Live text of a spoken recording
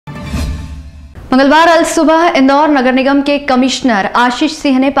मंगलवार अल सुबह इंदौर नगर निगम के कमिश्नर आशीष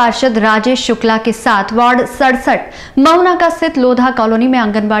सिंह ने पार्षद राजेश शुक्ला के साथ वार्ड 67 मऊनाका स्थित लोधा कॉलोनी में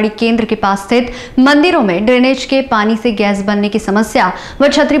आंगनबाड़ी केंद्र के पास स्थित मंदिरों में ड्रेनेज के पानी से गैस बनने की समस्या व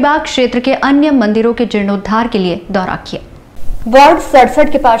छतरीबाग क्षेत्र के अन्य मंदिरों के जीर्णोद्धार के लिए दौरा किया। वार्ड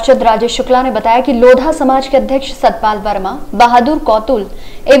 67 के पार्षद राजेश शुक्ला ने बताया कि लोधा समाज के अध्यक्ष सतपाल वर्मा, बहादुर कौतुल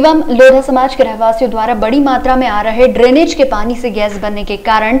एवं लोधा समाज के रहवासियों द्वारा बड़ी मात्रा में आ रहे ड्रेनेज के पानी से गैस बनने के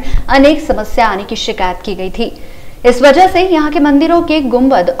कारण अनेक समस्या आने की शिकायत की गई थी। इस वजह से यहां के मंदिरों के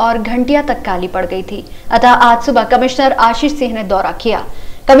गुंबद और घंटियां तक काली पड़ गई थी। अतः आज सुबह कमिश्नर आशीष सिंह ने दौरा किया।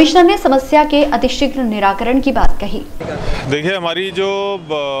 कमिश्नर ने समस्या के अतिशीघ्र निराकरण की बात कही। देखिए, हमारी जो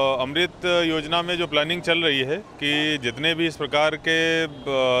अमृत योजना में जो प्लानिंग चल रही है कि जितने भी इस प्रकार के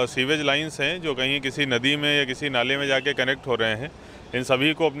सीवेज लाइंस हैं जो कहीं किसी नदी में या किसी नाले में जाके कनेक्ट हो रहे हैं, इन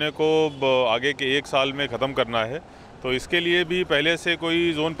सभी को अपने को आगे के 1 साल में ख़त्म करना है। तो इसके लिए भी पहले से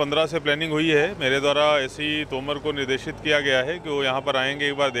कोई जोन 15 से प्लानिंग हुई है। मेरे द्वारा एसई तोमर को निर्देशित किया गया है कि वो यहाँ पर आएंगे,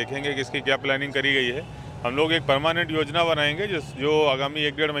 एक बार देखेंगे कि इसकी क्या प्लानिंग करी गई है। हम लोग एक परमानेंट योजना बनाएंगे जो आगामी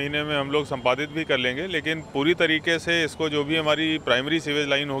 1-1.5 महीने में हम लोग संपादित भी कर लेंगे, लेकिन पूरी तरीके से इसको जो भी हमारी प्राइमरी सीवेज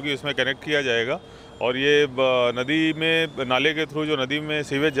लाइन होगी उसमें कनेक्ट किया जाएगा और ये नदी में नाले के थ्रू जो नदी में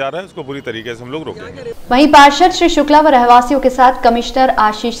सीवेज जा रहा है उसको पूरी तरीके से हम लोग रोकेंगे। वहीं पार्षद श्री शुक्ला व रहवासियों के साथ कमिश्नर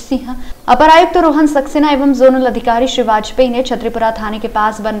आशीष सिंह, अपर आयुक्त रोहन सक्सेना एवं जोनल अधिकारी श्री वाजपेयी ने छतरीपुरा थाने के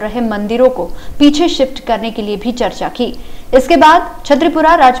पास बन रहे मंदिरों को पीछे शिफ्ट करने के लिए भी चर्चा की। इसके बाद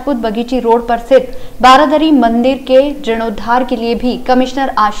छतरीपुरा राजपूत बगीची रोड पर स्थित बारादरी मंदिर के जीर्णोद्धार के लिए भी कमिश्नर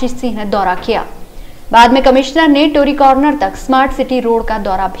आशीष सिंह ने दौरा किया। बाद में कमिश्नर ने टोरी कॉर्नर तक स्मार्ट सिटी रोड का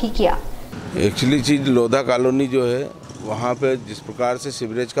दौरा भी किया। एक्चुअली चीज़ लोधा कॉलोनी जो है वहाँ पे जिस प्रकार से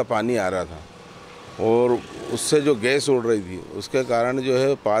सीवरेज का पानी आ रहा था और उससे जो गैस उड़ रही थी उसके कारण जो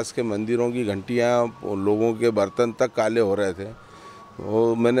है पास के मंदिरों की घंटियाँ और लोगों के बर्तन तक काले हो रहे थे।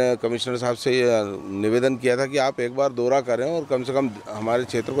 वो मैंने कमिश्नर साहब से निवेदन किया था कि आप एक बार दौरा करें और कम से कम हमारे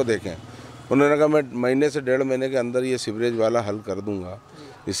क्षेत्र को देखें। उन्होंने कहा मैं महीने से 1.5 महीने के अंदर ये सीवरेज वाला हल कर दूंगा।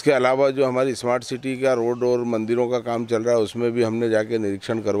 इसके अलावा जो हमारी स्मार्ट सिटी का रोड और मंदिरों का काम चल रहा है उसमें भी हमने जाके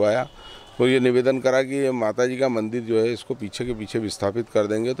निरीक्षण करवाया और ये निवेदन करा कि ये माता जी का मंदिर जो है इसको पीछे के पीछे विस्थापित कर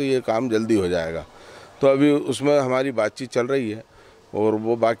देंगे तो ये काम जल्दी हो जाएगा। तो अभी उसमें हमारी बातचीत चल रही है और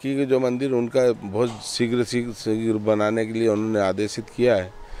वो बाकी के जो मंदिर उनका बहुत शीघ्र बनाने के लिए उन्होंने आदेशित किया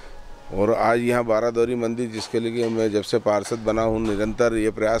है। और आज यहाँ बारादरी मंदिर जिसके लिए मैं जब से पार्षद बना हूँ निरंतर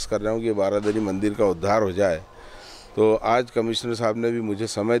ये प्रयास कर रहा हूँ कि बारादरी मंदिर का उद्धार हो जाए। तो आज कमिश्नर साहब ने भी मुझे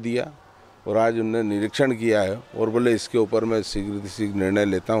समय दिया और आज उन्होंने निरीक्षण किया है और बोले इसके ऊपर मैं शीघ्र निर्णय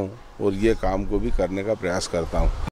लेता हूँ और ये काम को भी करने का प्रयास करता हूँ।